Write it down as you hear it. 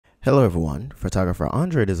Hello everyone, photographer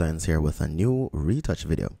Andredesignz here with a new retouch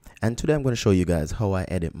video, and today I'm going to show you guys how I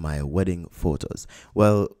edit my wedding photos.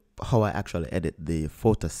 Well, how I actually edit the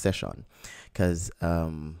photo session, because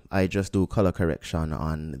I just do color correction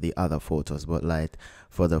on the other photos, but like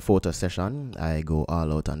for the photo session I go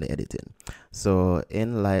all out on the editing. So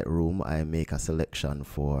in Lightroom I make a selection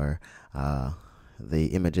for the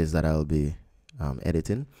images that I'll be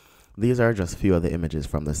editing. These are just few of the images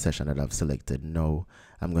from the session that I've selected. No,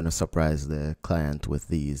 I'm going to surprise the client with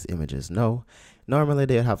these images. No, normally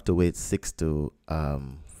they have to wait 6 to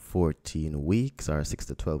 14 weeks or 6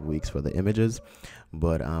 to 12 weeks for the images.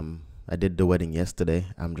 But I did the wedding yesterday.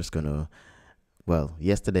 I'm just going to, well,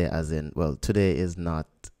 yesterday as in, well, today is not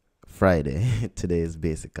Friday. Today is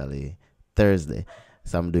basically Thursday.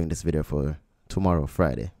 So I'm doing this video for tomorrow,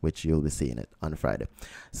 Friday, which you'll be seeing it on Friday.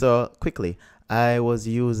 So quickly, I was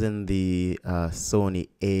using the Sony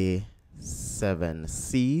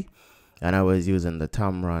A7C, and I was using the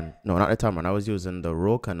Tamron, no, not the Tamron, I was using the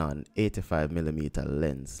Rokinon 85mm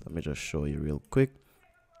lens. Let me just show you real quick.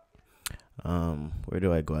 Where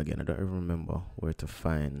do I go again? I don't even remember where to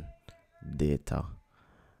find data.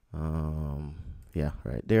 Yeah,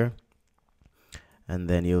 right there. And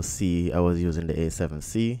then you'll see I was using the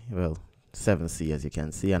A7C, well, 7C as you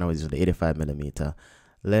can see, and I was using the 85mm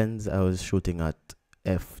lens. I was shooting at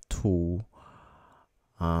f2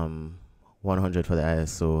 100 for the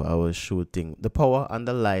ISO. I was shooting, the power and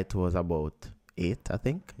the light was about 8, I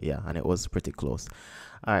think. Yeah, and it was pretty close.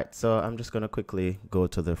 All right, so I'm just going to quickly go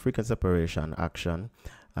to the frequency separation action.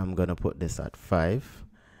 I'm going to put this at 5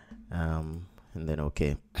 and then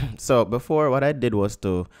okay. So before, what I did was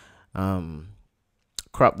to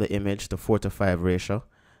crop the image to 4:5 ratio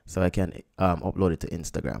so I can upload it to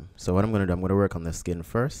Instagram. So what I'm going to do, I'm going to work on the skin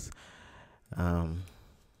first.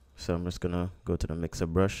 So I'm just going to go to the mixer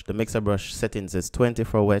brush. The mixer brush settings is 20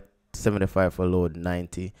 for wet, 75 for load,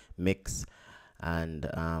 90 mix, and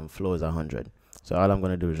flow is 100. So all I'm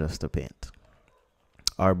going to do is just to paint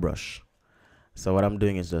or brush. So what I'm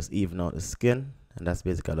doing is just even out the skin, and that's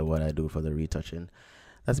basically what I do for the retouching.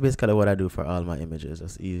 That's basically what I do for all my images,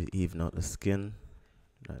 just even out the skin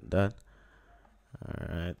like that.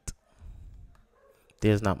 All right,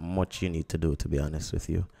 there's not much you need to do, to be honest with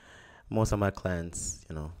you. Most of my clients,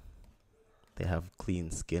 you know, they have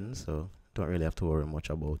clean skin, so don't really have to worry much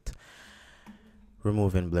about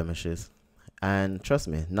removing blemishes. And trust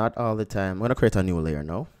me, not all the time. I'm going to create a new layer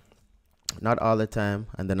now. Not all the time.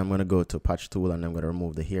 And then I'm going to go to patch tool and I'm going to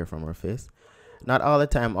remove the hair from her face. Not all the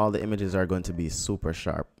time all the images are going to be super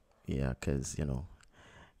sharp. Yeah, because, you know,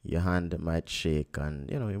 your hand might shake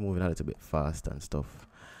and, you know, you're moving a little bit fast and stuff.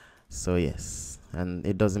 So yes, and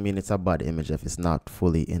it doesn't mean it's a bad image if it's not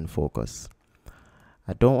fully in focus.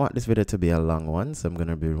 I don't want this video to be a long one, so I'm going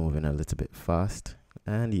to be removing a little bit fast.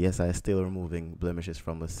 And yes, I'm still removing blemishes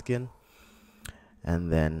from the skin.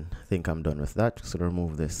 And then I think I'm done with that. So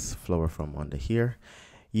remove this flower from under here.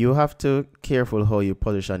 You have to be careful how you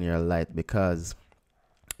position your light, because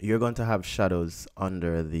you're going to have shadows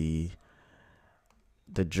under the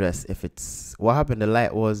dress. If it's what happened, the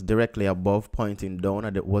light was directly above pointing down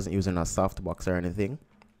and it wasn't using a softbox or anything.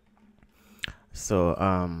 So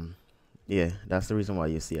yeah, that's the reason why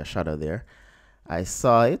you see a shadow there. I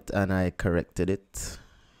saw it and I corrected it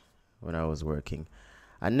when I was working.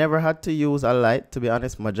 I never had to use a light, to be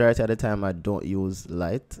honest. Majority of the time I don't use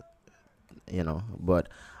light, you know, but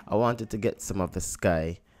I wanted to get some of the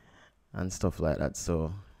sky and stuff like that.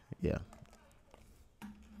 So yeah.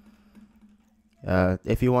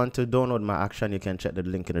 If you want to download my action, you can check the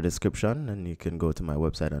link in the description and you can go to my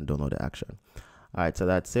website and download the action. All right, so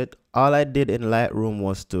that's it. All I did in Lightroom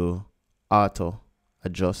was to auto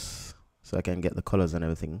adjust so I can get the colors and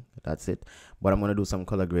everything. That's it. But I'm going to do some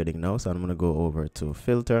color grading now. So I'm going to go over to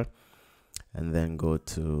filter and then go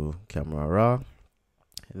to camera raw.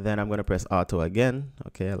 Then I'm going to press auto again.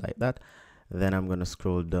 Okay, like that. Then I'm going to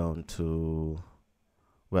scroll down to,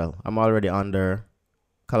 well, I'm already under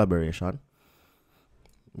calibration.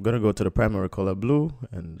 I'm going to go to the primary color blue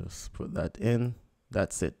and just put that in.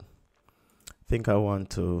 That's it. I think I want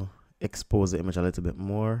to expose the image a little bit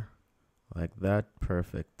more like that.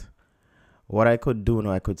 Perfect. What I could do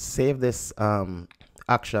now, I could save this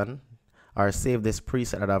action or save this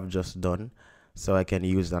preset that I've just done so I can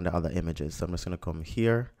use it on the other images. So I'm just going to come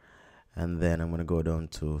here and then I'm going to go down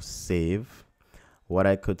to save. What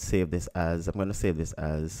I could save this as, I'm going to save this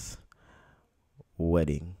as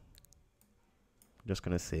wedding. Just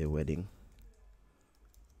gonna say wedding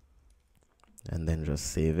and then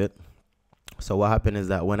just save it. So what happened is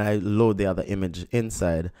that when I load the other image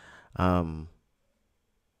inside camera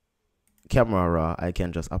raw, I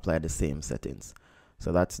can just apply the same settings.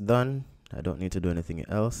 So that's done. I don't need to do anything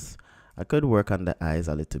else. I could work on the eyes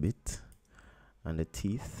a little bit and the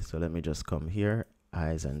teeth. So let me just come here,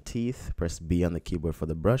 eyes and teeth, press B on the keyboard for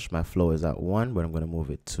the brush. My flow is at 1, but I'm going to move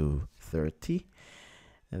it to 30.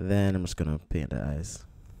 And then I'm just going to paint the eyes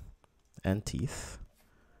and teeth.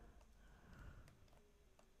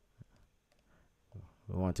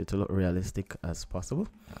 We want it to look realistic as possible.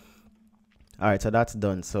 All right, so that's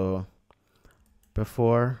done. So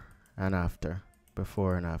before and after,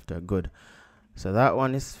 good. So that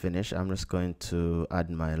one is finished. I'm just going to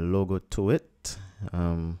add my logo to it.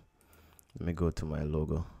 Let me go to my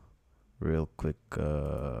logo real quick.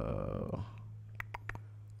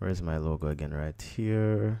 Where's my logo again? Right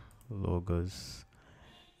here, logos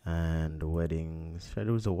and weddings. Should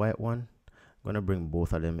I use a white one? I'm gonna bring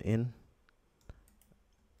both of them in.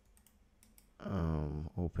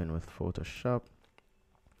 Open with Photoshop.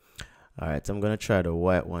 All right, so I'm gonna try the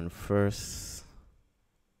white one first.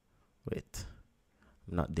 Wait,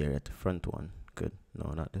 I'm not there yet. The front one, good.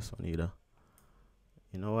 No, not this one either.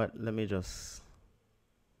 You know what? Let me just.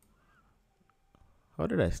 How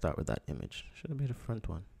did I start with that image? Should it be the front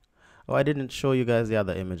one? Oh, I didn't show you guys the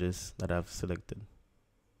other images that I've selected.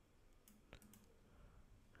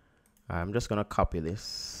 All right, I'm just gonna copy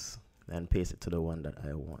this and paste it to the one that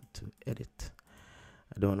I want to edit.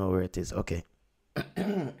 I don't know where it is. Okay.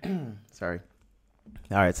 Sorry.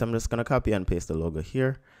 All right, so I'm just gonna copy and paste the logo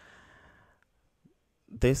here.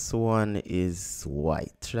 This one is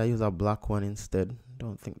white. Should I use a black one instead?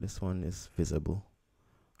 Don't think this one is visible.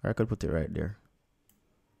 Or I could put it right there.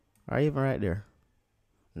 Or even right there.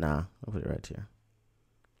 Nah, I'll put it right here.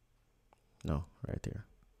 No, right here.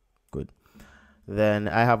 Good. Then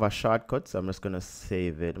I have a shortcut, so I'm just gonna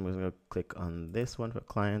save it. I'm just gonna click on this one for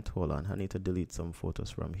client. Hold on, I need to delete some photos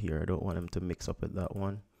from here. I don't want them to mix up with that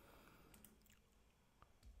one.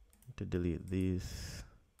 To delete these,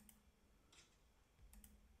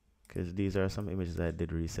 because these are some images I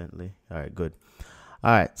did recently. All right, good.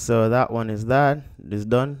 All right, so that one is done.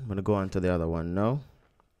 I'm gonna go on to the other one now,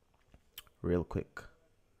 real quick.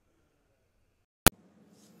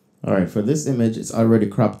 All right, for this image, it's already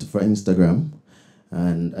cropped for Instagram.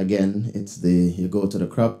 And again, you go to the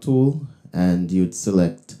crop tool and you'd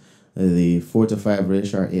select the 4:5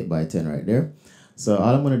 ratio or 8:10 right there. So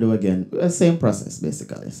all I'm gonna do again, same process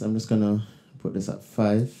basically. So I'm just gonna put this at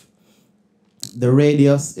 5. The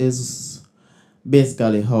radius is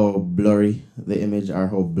basically how blurry the image or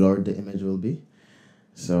how blurred the image will be.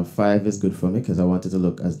 So 5 is good for me because I want it to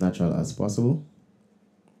look as natural as possible.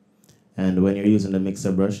 And when you're using the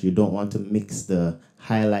mixer brush, you don't want to mix the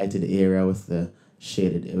highlighted area with the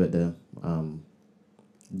shaded, with the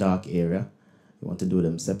dark area. You want to do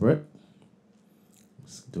them separate.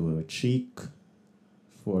 Let's do a cheek,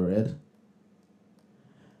 forehead.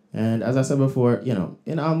 And as I said before, you know,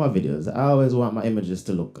 in all my videos, I always want my images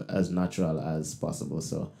to look as natural as possible.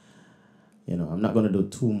 So, you know, I'm not going to do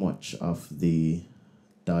too much of the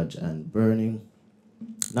dodge and burning.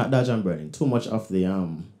 Not dodge and burning, too much of the,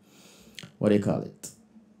 what do you call it?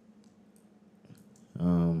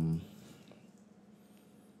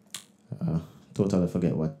 Totally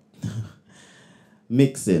forget what.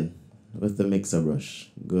 Mixing with the mixer brush.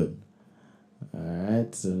 Good.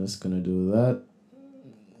 Alright, so I'm just going to do that.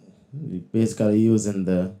 Basically using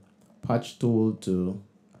the patch tool to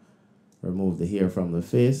remove the hair from the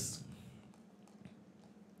face.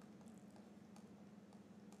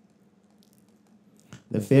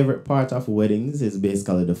 The favorite part of weddings is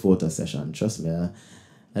basically the photo session. Trust me,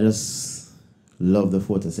 I just love the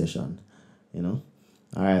photo session, you know.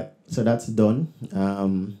 All right, so that's done.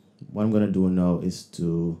 What I'm gonna do now is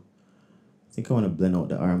I think I want to blend out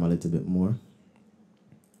the arm a little bit more.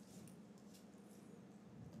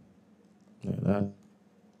 Like that.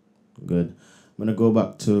 Good. I'm gonna go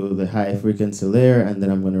back to the high frequency layer, and then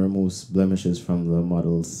I'm gonna remove blemishes from the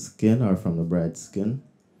model's skin or from the bride's skin.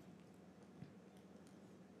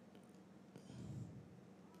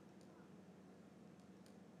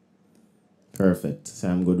 Perfect. So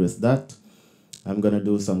I'm good with that. I'm gonna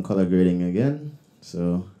do some color grading again.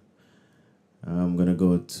 So I'm gonna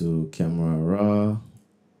go to camera raw,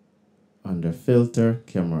 under filter,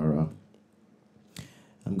 camera raw.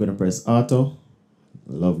 I'm gonna press auto.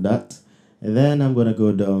 Love that. And then I'm gonna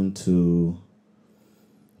go down to,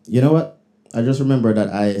 you know what? I just remember that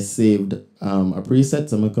I saved a preset.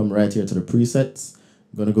 So I'm gonna come right here to the presets.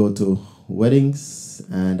 I'm gonna go to weddings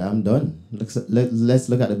and I'm done. Let's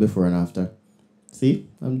look at the before and after. See,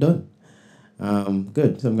 I'm done.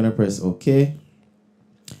 Good. So I'm gonna press OK.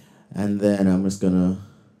 And then I'm just gonna,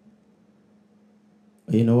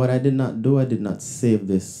 you know what I did not do? I did not save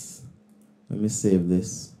this. Let me save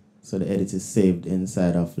this. So the edit is saved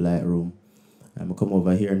inside of Lightroom. I'm gonna come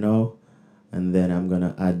over here now, and then I'm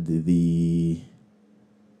gonna add the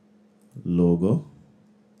logo,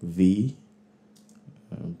 V,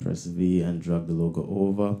 and press V and drag the logo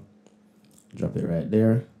over. Drop it right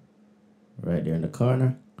there in the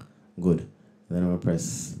corner. Good. Then I'm gonna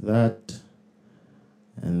press that,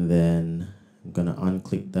 and then I'm gonna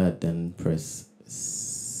unclick that and press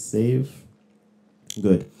save.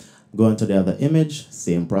 Good. Go into the other image,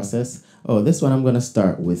 same process. Oh, this one I'm gonna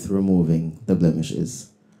start with removing the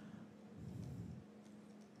blemishes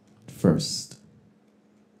first.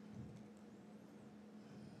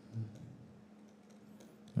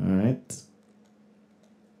 All right.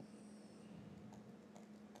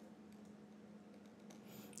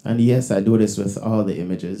 And yes, I do this with all the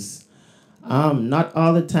images. Not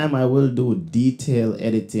all the time I will do detail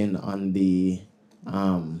editing on the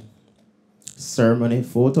ceremony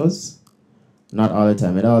photos. Not all the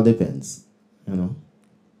time. It all depends, you know.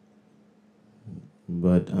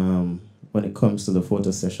 But when it comes to the photo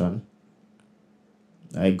session,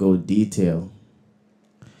 I go detail.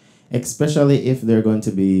 Especially if there's going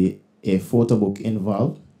to be a photo book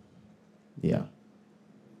involved. Yeah.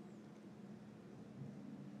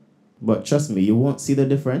 But trust me, you won't see the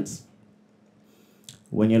difference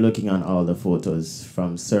when you're looking on all the photos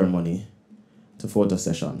from ceremony to photo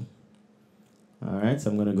session. All right, so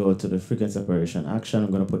I'm going to go to the frequency separation action. I'm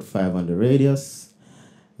going to put 5 on the radius.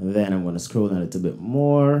 And then I'm going to scroll down a little bit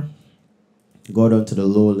more. Go down to the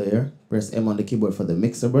low layer. Press M on the keyboard for the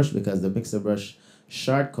mixer brush, because the mixer brush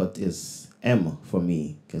shortcut is M for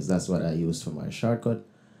me, because that's what I use for my shortcut.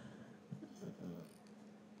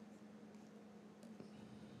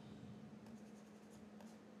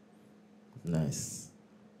 Nice.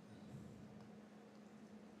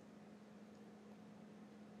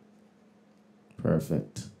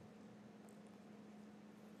 Perfect.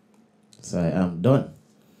 So I am done.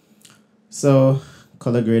 So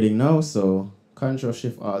color grading now. So Control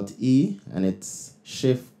Shift Alt E, and it's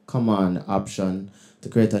Shift Command Option to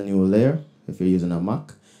create a new layer if you're using a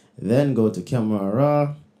Mac. Then go to Camera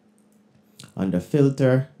Raw under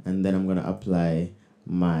Filter, and then I'm gonna apply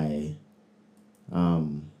my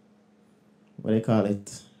what do you call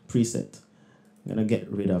it? Preset. I'm gonna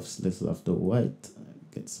get rid of a little of the white.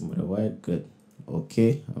 Get some of the white. Good.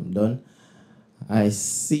 Okay, I'm done. I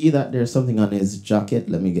see that there's something on his jacket.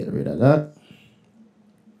 Let me get rid of that.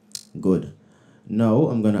 Good. Now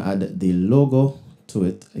I'm gonna add the logo to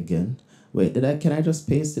it again. Wait, can I just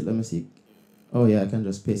paste it? Let me see. Oh yeah, I can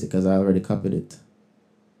just paste it because I already copied it.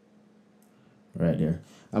 Right there.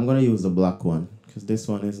 I'm gonna use the black one because this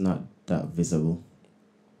one is not that visible.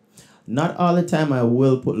 Not all the time I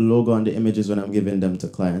will put logo on the images when I'm giving them to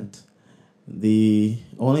client. The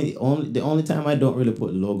only time I don't really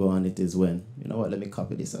put logo on it is when, you know what, let me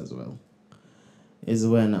copy this as well. Is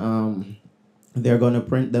when they're gonna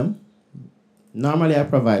print them. Normally I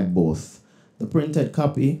provide both. The printed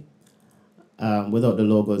copy without the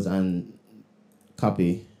logos, and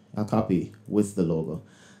a copy with the logo.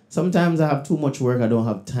 Sometimes I have too much work. I don't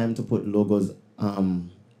have time to put logos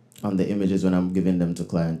on the images when I'm giving them to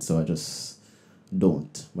clients, so I just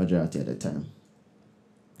don't majority of the time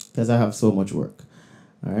because I have so much work.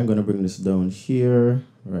 All right, I'm going to bring this down here,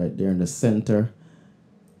 right there in the center.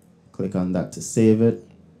 Click on that to save it.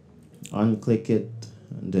 Unclick it,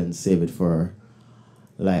 and then save it for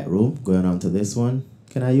Lightroom. Going on to this one.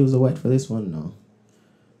 Can I use the white for this one? No.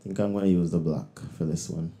 I think I'm going to use the black for this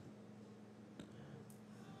one.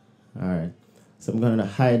 All right, so I'm going to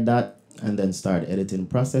hide that and then start editing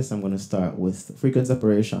process. I'm going to start with frequency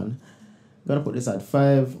separation. I'm going to put this at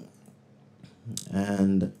 5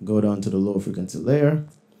 and go down to the low frequency layer,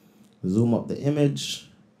 zoom up the image,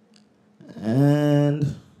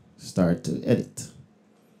 and start to edit,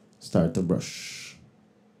 start to brush.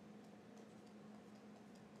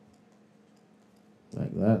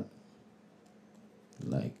 Like that,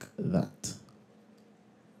 like that.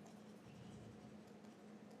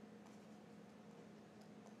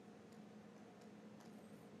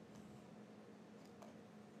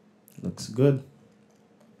 Looks good.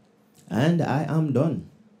 And I am done.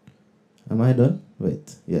 Am I done?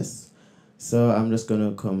 Wait, yes. So I'm just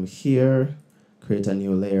gonna come here, create a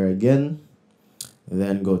new layer again,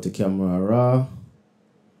 then go to Camera Raw,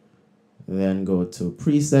 then go to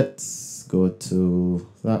Presets, go to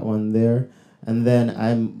that one there, and then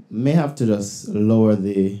I may have to just lower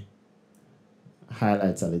the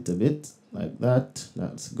highlights a little bit, like that.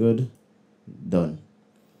 That's good. Done.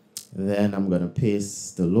 Then I'm gonna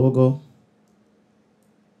paste the logo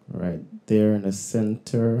right there in the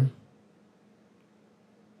center.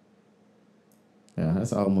 Yeah,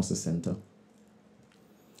 that's almost the center.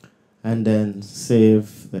 and then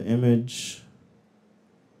save the image.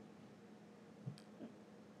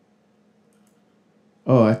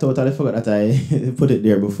 Oh, I totally forgot that I put it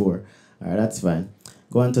there before. All right, that's fine.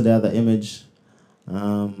 Go on to the other image.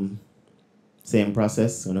 Same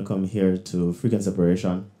process. I'm gonna come here to frequency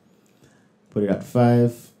separation. Put it at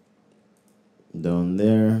 5. Down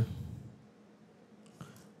there.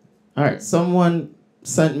 All right, someone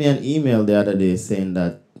sent me an email the other day saying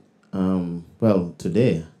that, well,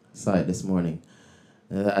 today, saw it this morning,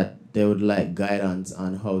 that they would like guidance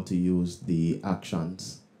on how to use the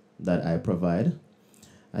actions that I provide.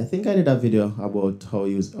 I think I did a video about how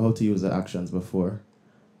to use the actions before.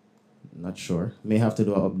 Not sure. May have to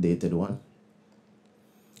do an updated one.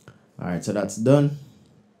 All right, so that's done.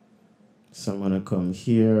 So I'm gonna come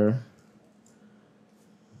here,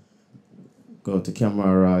 go to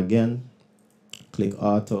camera raw again, click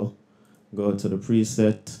auto, go to the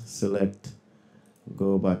preset, select,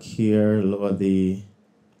 go back here, lower the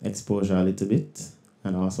exposure a little bit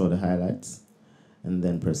and also the highlights, and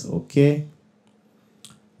then press OK,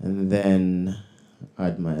 and then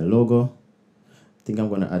add my logo. I think I'm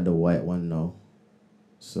going to add the white one now.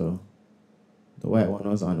 So the white one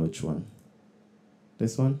was on which one?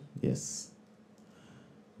 This one? Yes.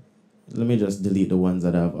 Let me just delete the ones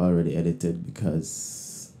that I've already edited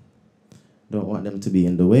because I don't want them to be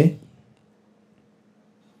in the way.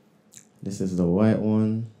 This is the white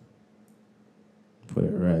one. Put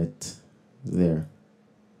it right there.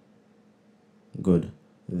 Good.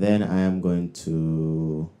 Then I am going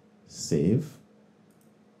to save.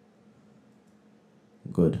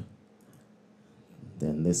 Good.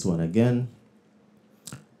 Then this one again.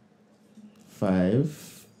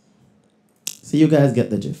 5. So you guys get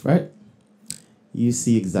the gist, right? You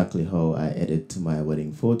see exactly how I edit my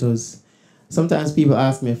wedding photos. Sometimes people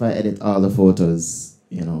ask me if I edit all the photos,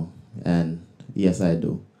 you know, and yes, I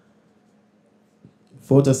do.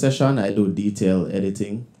 Photo session, I do detail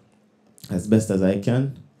editing as best as I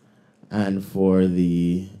can. And for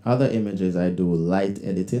the other images, I do light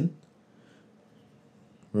editing.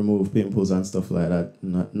 Remove pimples and stuff like that.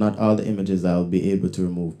 Not all the images I'll be able to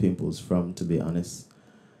remove pimples from, to be honest.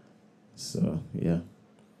 So, yeah.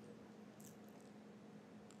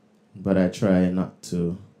 But I try not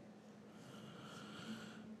to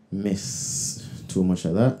miss too much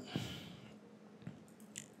of that.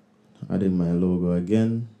 Add in my logo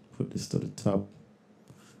again. Put this to the top.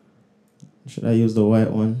 Should I use the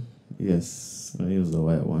white one? Yes, I'll use the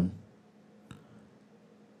white one.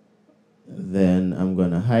 Then I'm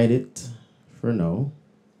going to hide it for now.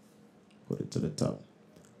 Put it to the top.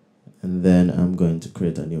 And then I'm going to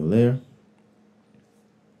create a new layer.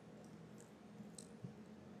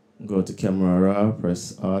 Go to camera raw,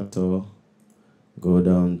 press auto, go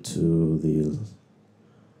down to the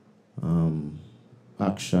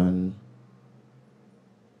action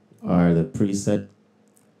or the preset,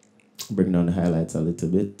 bring down the highlights a little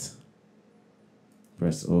bit,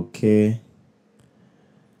 press OK.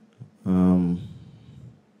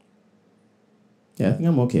 Yeah, I think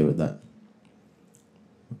I'm okay with that.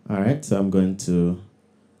 All right, so I'm going to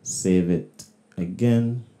save it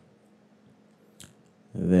again.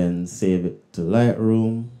 Then save it to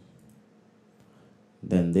Lightroom.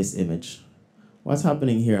 Then this image. What's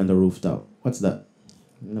happening here on the rooftop? What's that?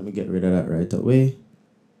 Let me get rid of that right away.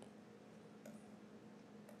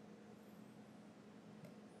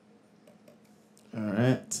 All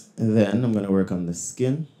right, then I'm going to work on the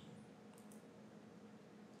skin.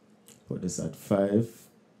 Put this at 5.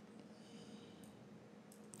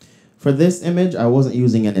 For this image, I wasn't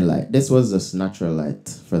using any light. This was just natural light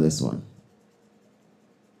for this one.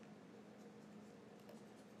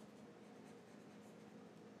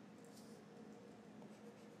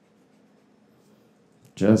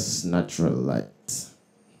 Just natural light.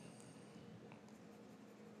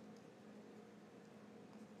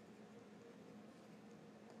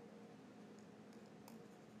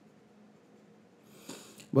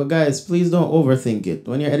 But guys, please don't overthink it.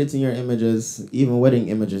 When you're editing your images, even wedding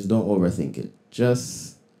images, don't overthink it.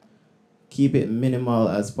 Just keep it minimal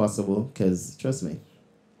as possible, because trust me,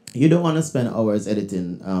 you don't want to spend hours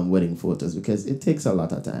editing wedding photos because it takes a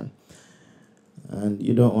lot of time. And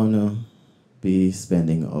you don't want to be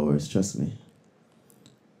spending hours, trust me.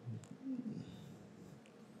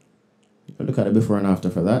 Look at the before and after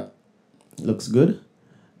for that. Looks good.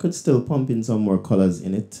 Could still pump in some more colors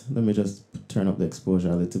in it. Let me just turn up the exposure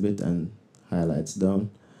a little bit and highlights down.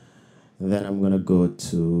 And then I'm going to go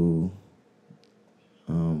to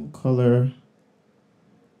color,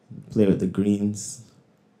 play with the greens.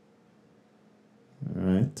 All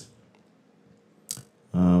right.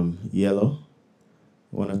 Yellow.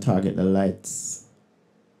 I want to target the lights.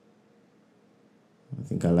 I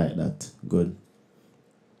think I like that. Good.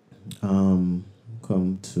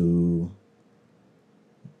 Come to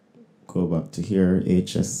go back to here,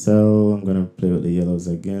 HSL. I'm gonna play with the yellows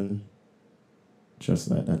again. Just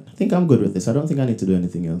like that. I think I'm good with this. I don't think I need to do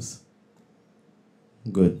anything else.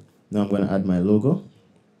 Good. Now I'm gonna add my logo.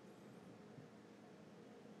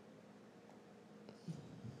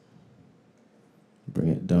 Bring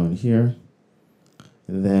it down here.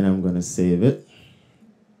 And then I'm gonna save it.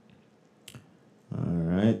 All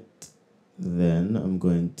right. Then I'm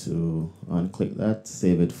going to unclick that,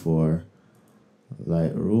 save it for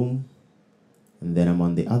Lightroom. And then I'm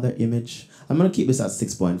on the other image. I'm going to keep this at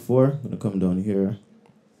 6.4. I'm going to come down here.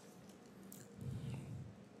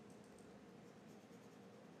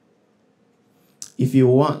 If you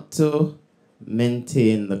want to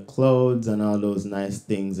maintain the clouds and all those nice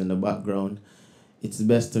things in the background, it's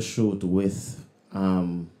best to shoot with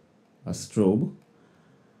a strobe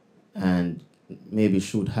and maybe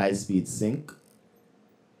shoot high-speed sync.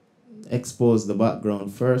 Expose the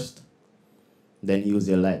background first, then use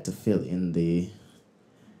your light to fill in the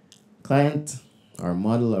client or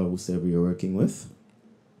model or whoever you're working with,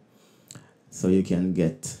 so you can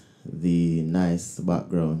get the nice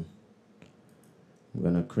background. I'm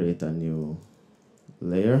gonna create a new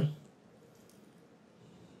layer,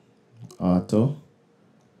 auto.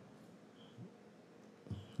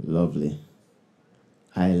 Lovely.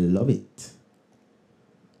 I love it.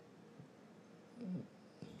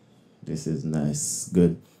 This is nice.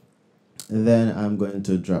 Good. And then I'm going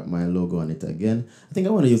to drop my logo on it again. I think I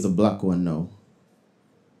want to use the black one now.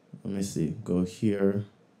 Let me see. Go here.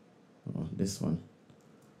 Oh, this one.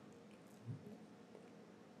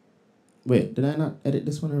 Wait, did I not edit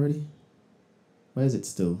this one already? Why is it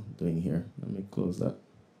still doing here? Let me close that.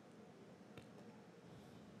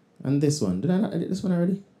 And this one. Did I not edit this one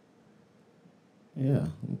already? Yeah,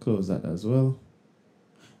 I'll close that as well.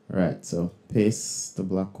 Alright, so paste the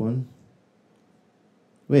black one.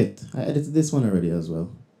 Wait, I edited this one already as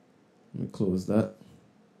well. Let me close that.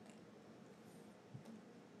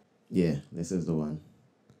 Yeah, this is the one.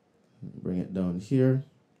 Bring it down here.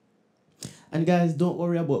 And guys, don't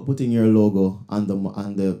worry about putting your logo on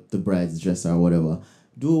the bride's dress or whatever.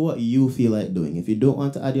 Do what you feel like doing. If you don't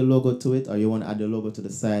want to add your logo to it, or you want to add your logo to the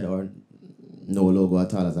side, or no logo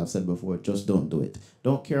at all, as I've said before, just don't do it.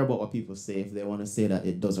 Don't care about what people say. If they want to say that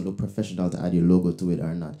it doesn't look professional to add your logo to it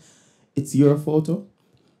or not, it's your photo.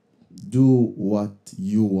 Do what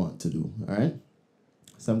you want to do. All right,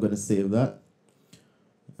 so I'm going to save that,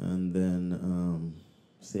 and then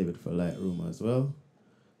save it for Lightroom as well.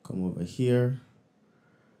 Come over here.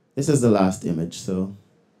 This is the last image, so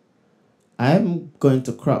I'm going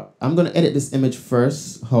to crop. I'm going to edit this image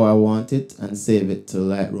first how I want it and save it to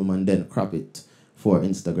Lightroom, and then crop it for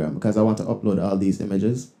Instagram, because I want to upload all these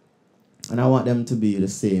images and I want them to be the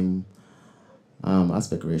same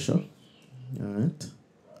aspect ratio. All right.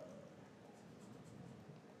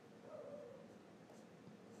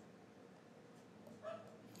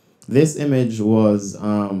 This image was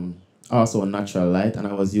also a natural light, and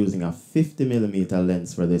I was using a 50mm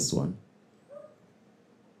lens for this one.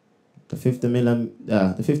 The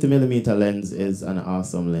 50mm lens is an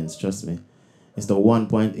awesome lens, trust me. It's the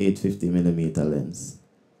 1.8 50mm lens.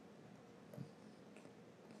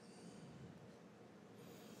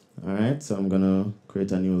 Alright, so I'm gonna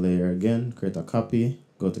create a new layer again, create a copy,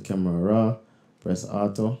 go to camera raw, press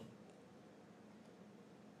auto.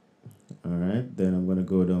 Alright, then I'm gonna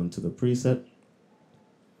go down to the preset.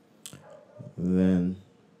 Then,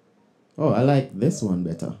 oh, I like this one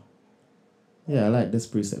better. Yeah, I like this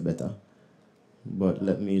preset better. But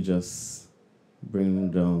let me just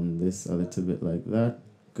bring down this a little bit like that.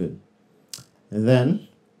 Good. And then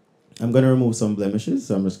I'm going to remove some blemishes.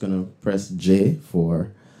 So I'm just going to press J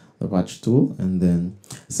for the patch tool. And then,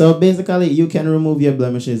 so basically you can remove your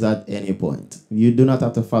blemishes at any point. You do not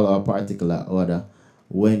have to follow a particular order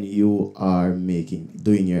when you are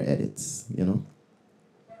doing your edits, you know.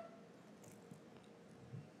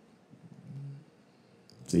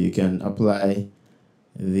 So you can apply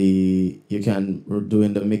you can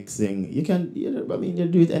doing the mixing. You can, I mean, you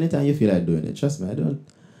do it anytime you feel like doing it. Trust me, I don't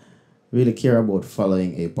really care about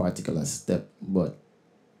following a particular step, but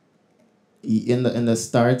in the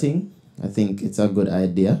starting, I think it's a good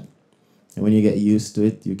idea. And when you get used to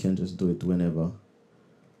it, you can just do it whenever,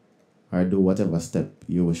 or do whatever step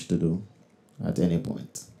you wish to do at any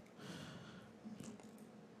point.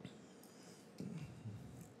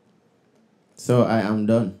 So I am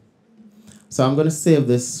done. So I'm going to save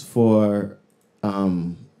this for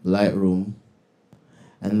Lightroom.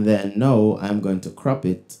 And then now I'm going to crop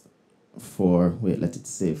it for, wait, let it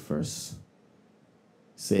save first.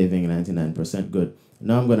 Saving 99%, good.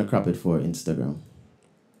 Now I'm going to crop it for Instagram.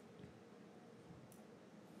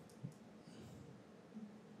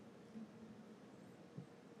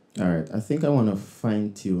 All right, I think I want to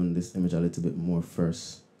fine tune this image a little bit more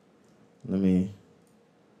first.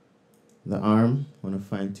 The arm, I want to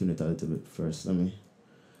fine tune it a little bit first. Let me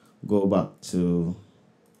go back to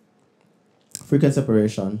frequency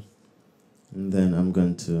separation, and then I'm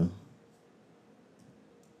going to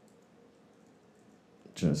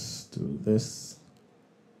just do this.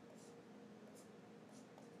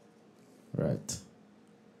 Right.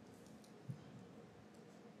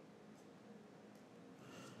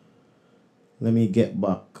 Let me get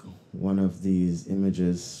back one of these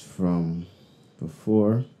images from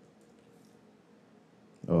before.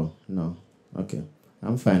 Oh, no. Okay.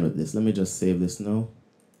 I'm fine with this. Let me just save this now.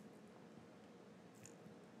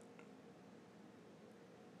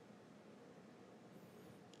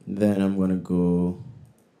 Then I'm going to go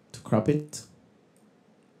to crop it.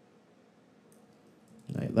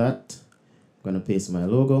 Like that. I'm going to paste my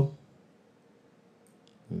logo.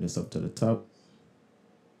 Bring this up to the top.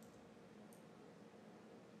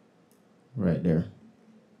 Right there.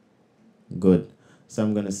 Good. So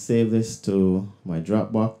I'm going to save this to my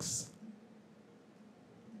Dropbox.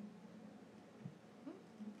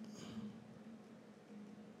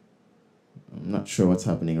 I'm not sure what's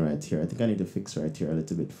happening right here. I think I need to fix right here a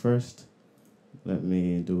little bit first. Let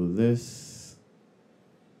me do this.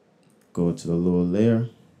 Go to the lower layer.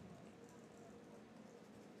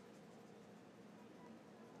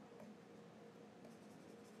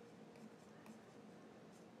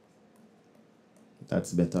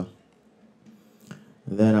 That's better.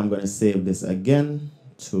 Then I'm going to save this again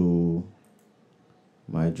to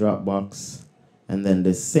my Dropbox. And then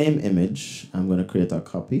the same image, I'm going to create a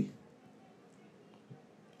copy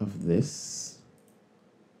of this.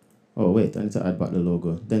 Oh, wait, I need to add back the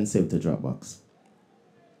logo. Then save to Dropbox.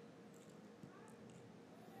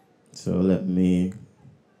 So let me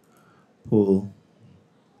pull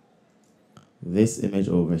this image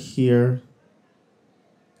over here.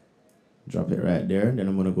 Drop it right there. Then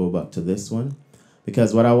I'm going to go back to this one.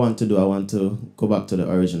 Because what I want to do, I want to go back to the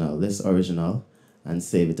original, this original, and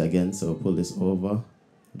save it again. So pull this over,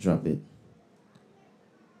 drop it.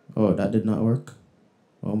 Oh, that did not work.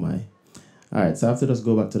 Oh my. All right, so I have to just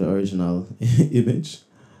go back to the original image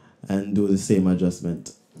and do the same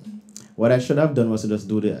adjustment. What I should have done was to just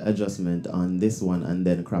do the adjustment on this one and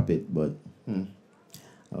then crop it, but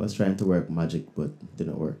I was trying to work magic, but it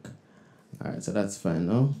didn't work. All right, so that's fine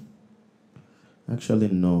now. Actually,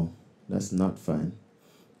 no, that's not fine.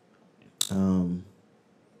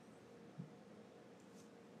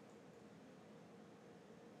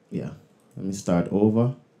 Yeah, let me start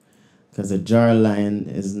over because the jar line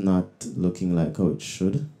is not looking like how it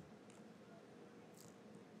should.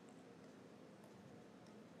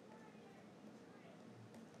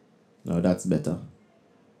 No, that's better.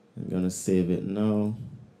 I'm gonna save it now.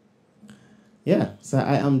 Yeah, so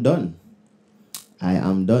I am done. I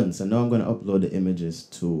am done. So now I'm gonna upload the images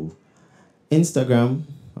to Instagram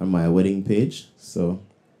on my wedding page. So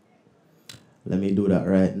let me do that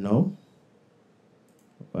right now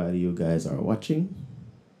while you guys are watching.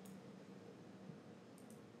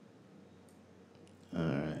 All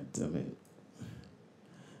right.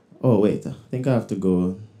 Oh wait, I think I have to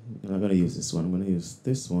go. I'm not gonna use this one. I'm gonna use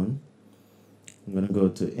this one. I'm gonna go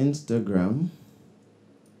to Instagram.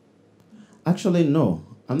 Actually, no.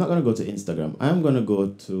 I'm not gonna go to Instagram. I'm gonna go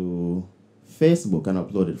to Facebook and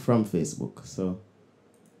upload it from Facebook. So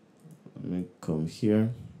let me come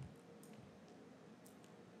here.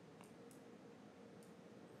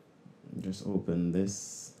 Just open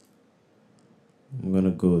this. I'm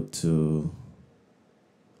gonna go to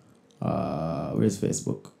where's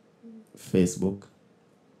Facebook? Facebook.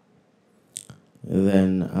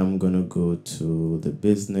 Then I'm gonna go to the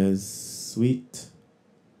business suite.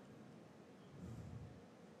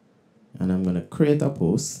 And I'm gonna create a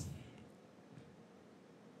post.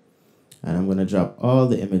 And I'm gonna drop all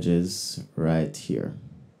the images right here.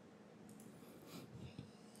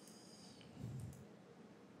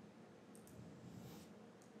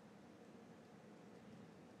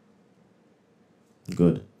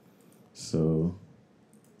 Good. So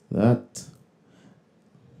that.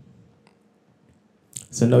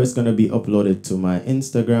 So now it's gonna be uploaded to my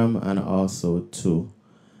Instagram and also to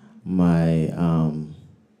my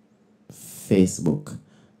Facebook.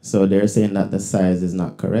 So they're saying that the size is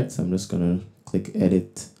not correct. So I'm just gonna click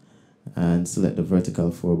edit and select the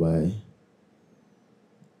vertical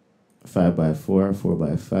 4x5x4,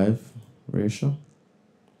 4x5 ratio.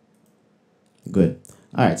 Good.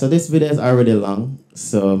 All right, so this video is already long.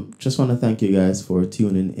 So just want to thank you guys for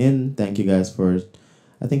tuning in. Thank you guys for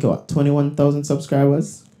I think what, 21,000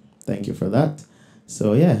 subscribers. Thank you for that.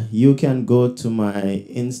 So yeah, you can go to my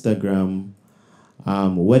Instagram,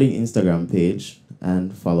 wedding Instagram page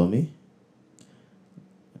and follow me.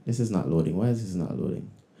 This is not loading. Why is this not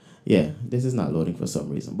loading? Yeah, this is not loading for some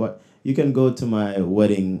reason. But you can go to my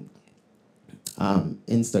wedding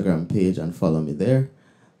Instagram page and follow me there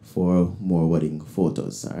for more wedding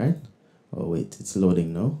photos. All right. Oh wait, it's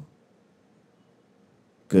loading now.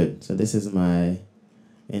 Good. So this is my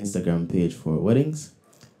Instagram page for weddings.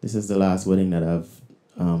 This is the last wedding that I've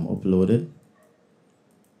uploaded,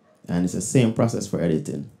 and it's the same process for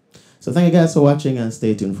editing. So thank you guys for watching, and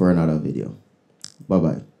stay tuned for another video. Bye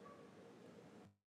bye.